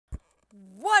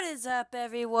What is up,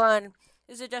 everyone?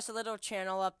 This is just a little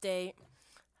channel update.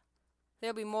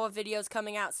 There'll be more videos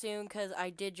coming out soon because I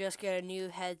did just get a new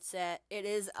headset. It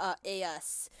is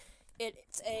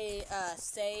it's a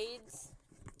Sades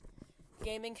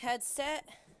gaming headset.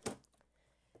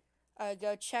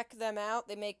 Go check them out.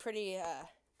 They make pretty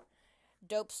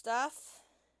dope stuff.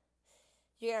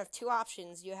 You have two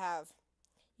options. You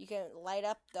can light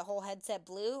up the whole headset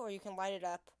blue, or you can light it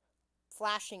up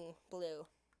flashing blue.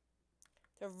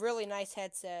 They're a really nice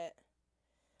headset.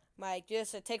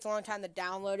 It takes a long time to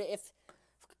download it.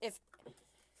 If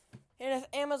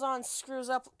Amazon screws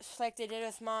up like they did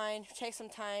with mine, it takes some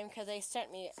time because they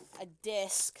sent me a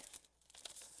disc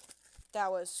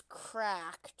that was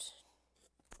cracked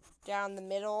down the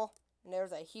middle, and there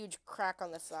was a huge crack on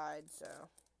the side. So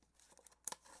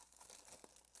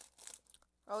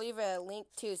I'll leave a link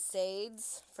to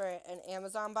Sades for an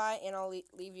Amazon buy, and I'll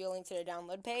leave you a link to the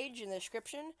download page in the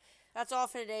description. That's all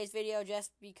for today's video,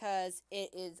 just because it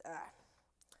is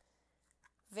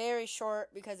very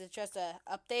short, because it's just an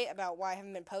update about why I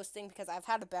haven't been posting, because I've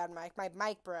had a bad mic. My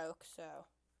mic broke, so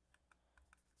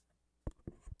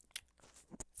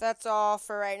that's all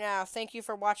for right now. Thank you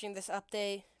for watching this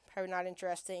update. Probably not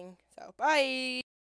interesting, so bye!